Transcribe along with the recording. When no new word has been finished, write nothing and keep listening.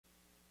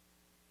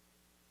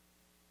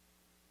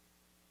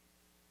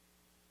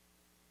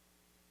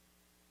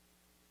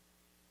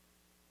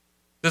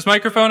This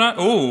microphone on?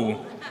 Ooh.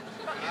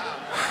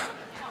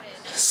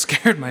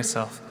 Scared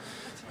myself.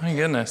 My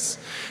goodness.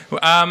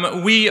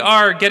 We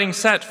are getting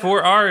set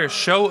for our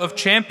show of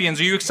champions.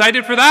 Are you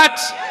excited for that?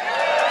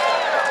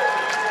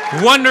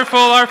 Wonderful.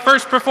 Our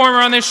first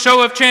performer on this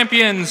show of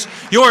champions,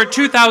 your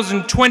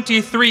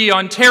 2023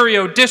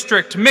 Ontario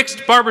District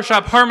Mixed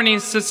Barbershop Harmony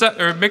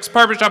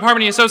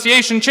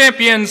Association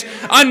champions,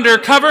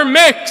 Undercover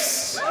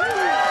Mix.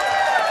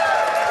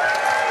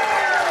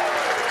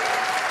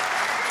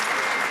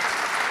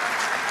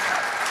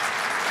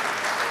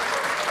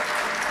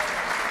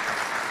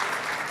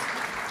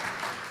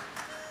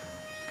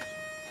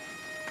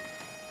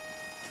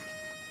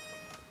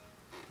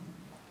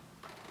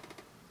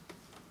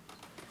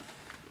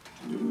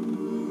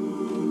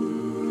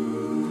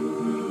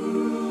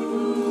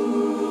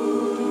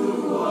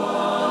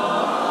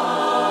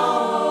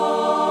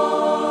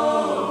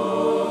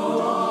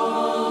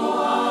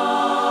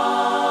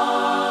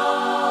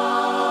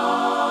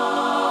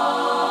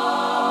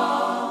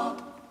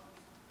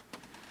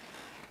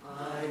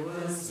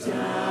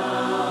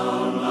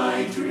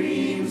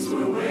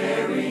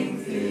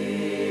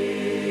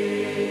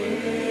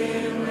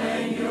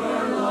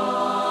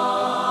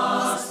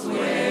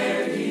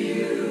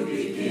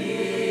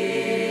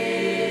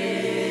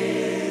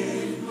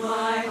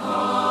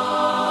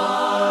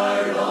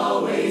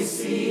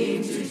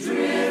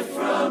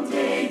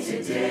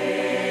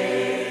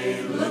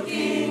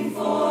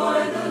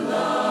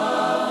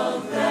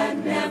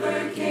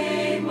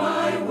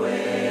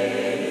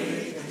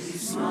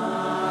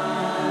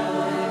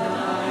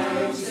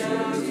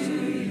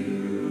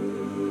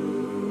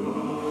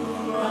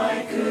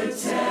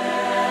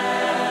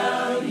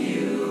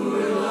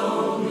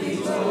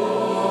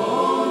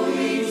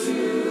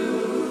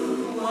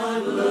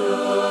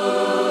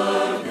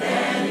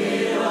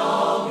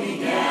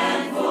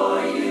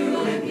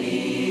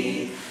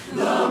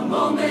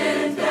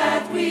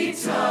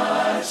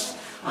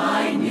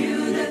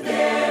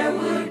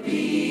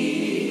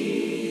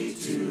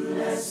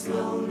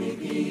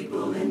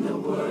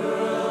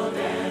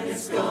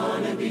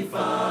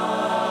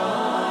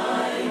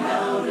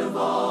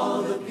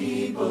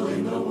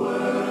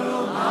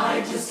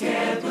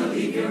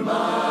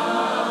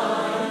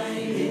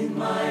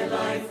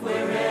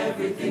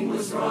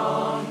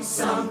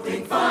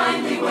 Something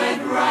finally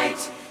went right.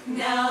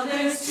 Now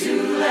there's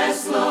two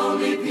less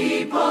lonely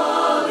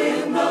people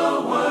in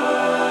the world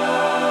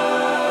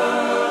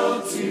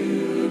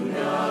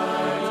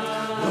tonight.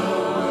 The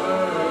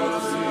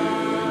world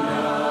tonight.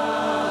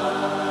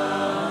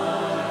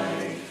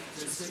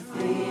 Just to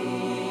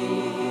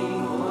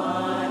think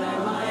what I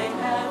might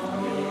have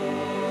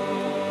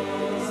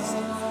missed.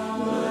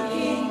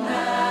 Looking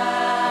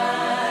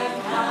back,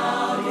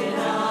 how did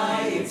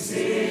I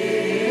exist?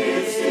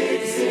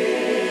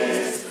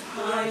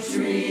 My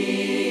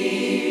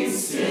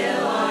dreams,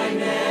 still I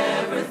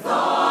never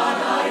thought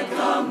I'd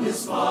come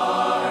this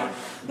far.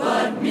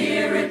 But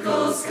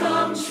miracles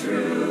come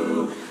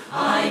true,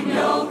 I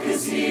know,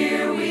 'cause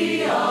here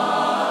we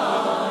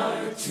are.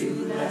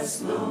 Two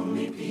less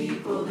lonely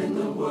people in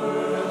the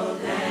world,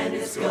 and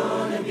it's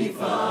gonna be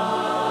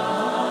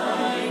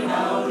fine.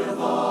 Out of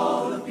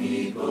all the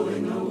people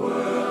in the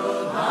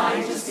world,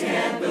 I just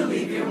can't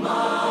believe you're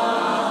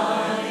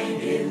mine.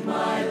 In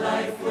my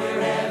life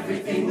where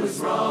everything was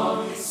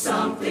wrong,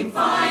 something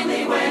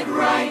finally went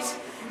right.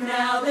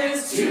 Now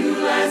there's two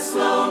less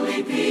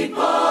lonely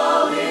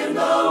people in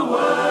the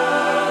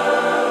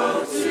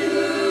world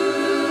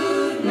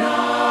tonight.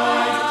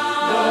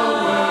 The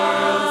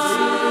world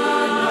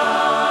tonight.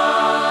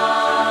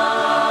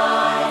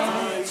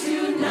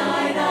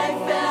 Tonight I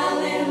fell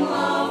in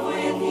love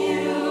with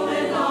you,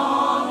 and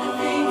all the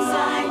things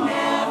I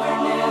never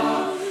knew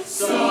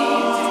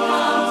seemed to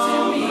come to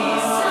me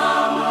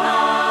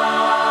somehow.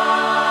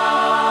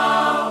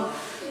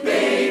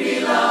 Baby,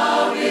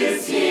 love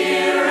is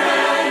here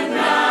and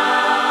now.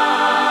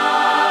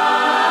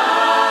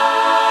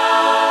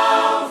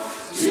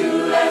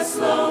 Two less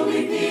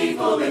lonely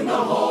people in the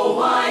whole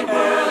wide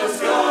world's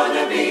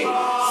gonna be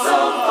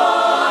so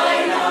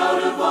fine.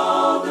 Out of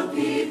all the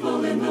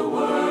people in the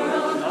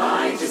world,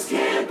 I just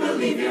can't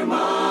believe you're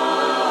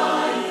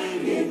mine.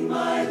 In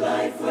my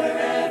life where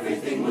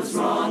everything was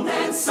wrong,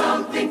 then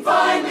something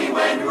finally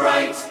went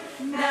right.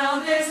 Now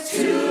there's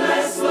two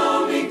less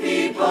lonely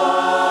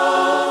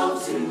people.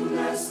 Two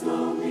less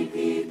lonely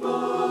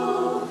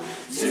people.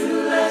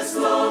 Two less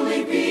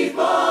lonely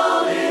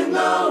people in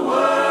the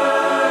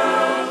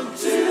world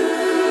tonight.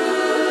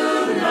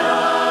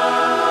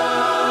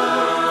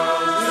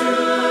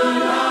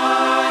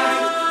 Tonight,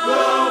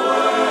 the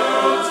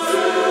world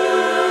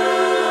tonight.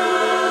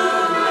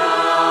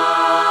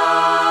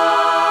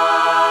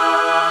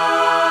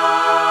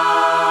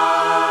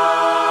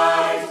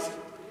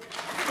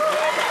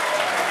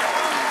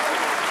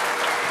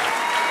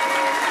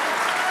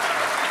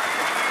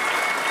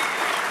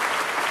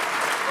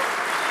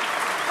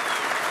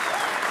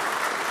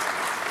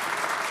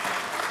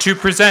 To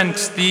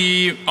present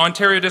the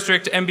Ontario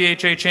District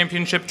MBHA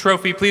Championship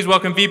Trophy, please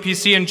welcome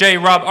VPC and J.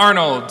 Rob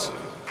Arnold.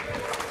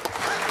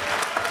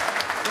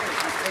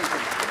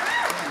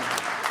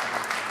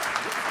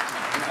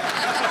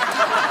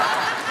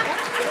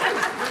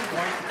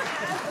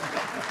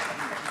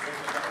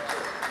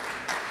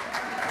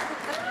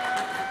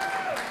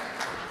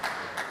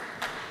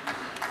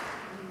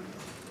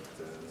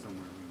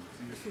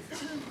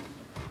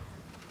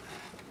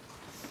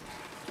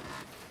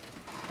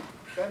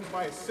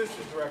 my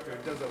assistant director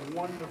does a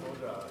wonderful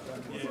job.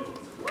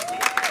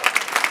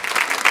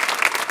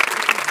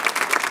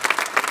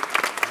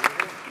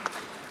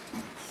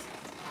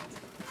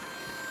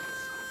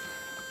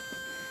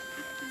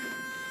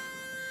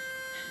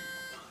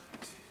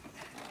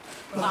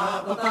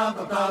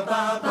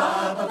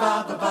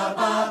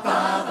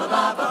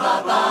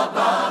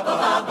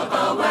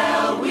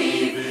 Well,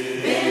 we've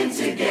been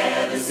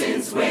together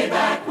since way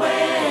back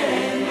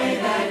when,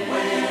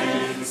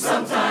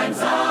 Sometimes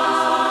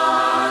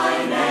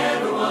I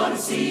never want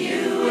to see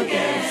you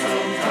again.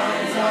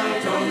 Sometimes I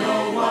don't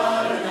know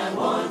what, and I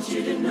want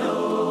you to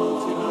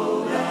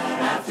know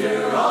that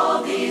after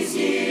all these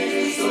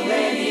years, so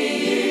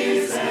many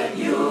years, that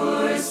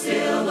you're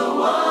still the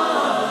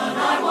one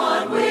I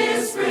want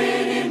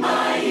whispering in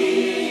my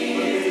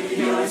ear.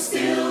 You're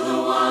still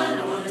the one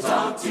I want to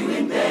talk to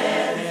in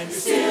bed. You're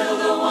still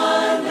the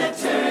one that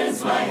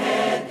turns my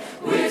head.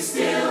 We're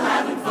still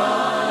having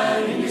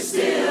fun, and you're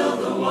still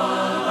the one.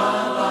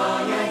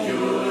 Yeah,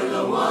 you're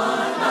the one.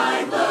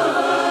 I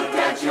looked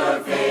at your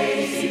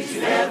face each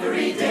and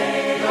every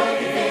day.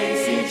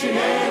 Each and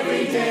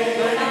every day.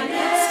 But I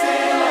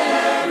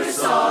never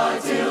saw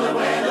it till I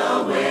went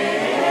away.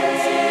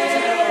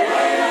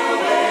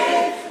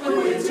 The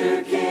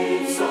winter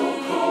came so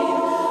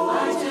cold. I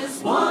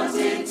just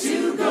wanted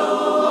to go.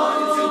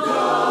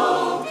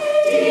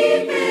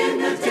 Deep in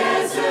the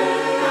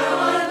desert,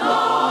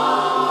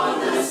 along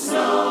the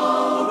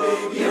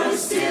snow. You're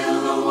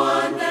still the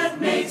one that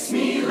makes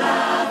me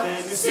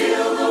laugh. You're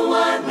still the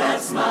one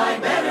that's my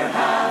better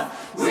half.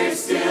 We're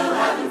still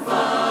having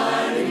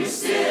fun, and you're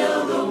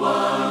still the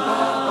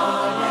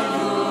one. And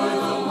you're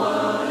the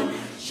one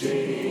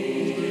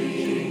changing.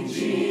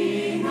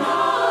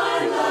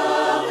 Our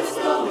love is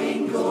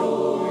going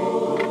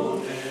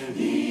gold.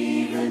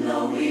 Even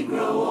though we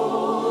grow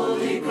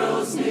old, it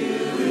grows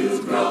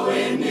new,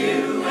 growing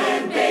new.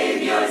 And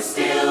babe, you're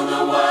still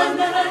the one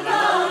that I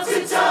love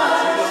to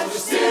touch. You're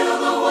still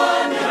the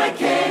one that I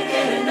can't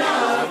get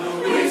enough.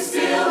 We're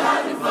still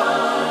having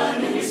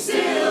fun, and you're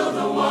still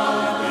the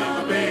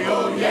one. Baby,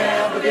 oh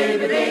yeah, but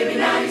baby,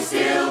 now you're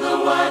still the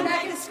one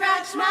that can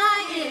scratch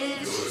my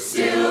itch. You're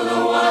still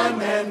the one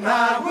that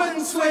I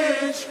wouldn't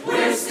switch.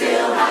 We're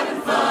still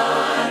having fun.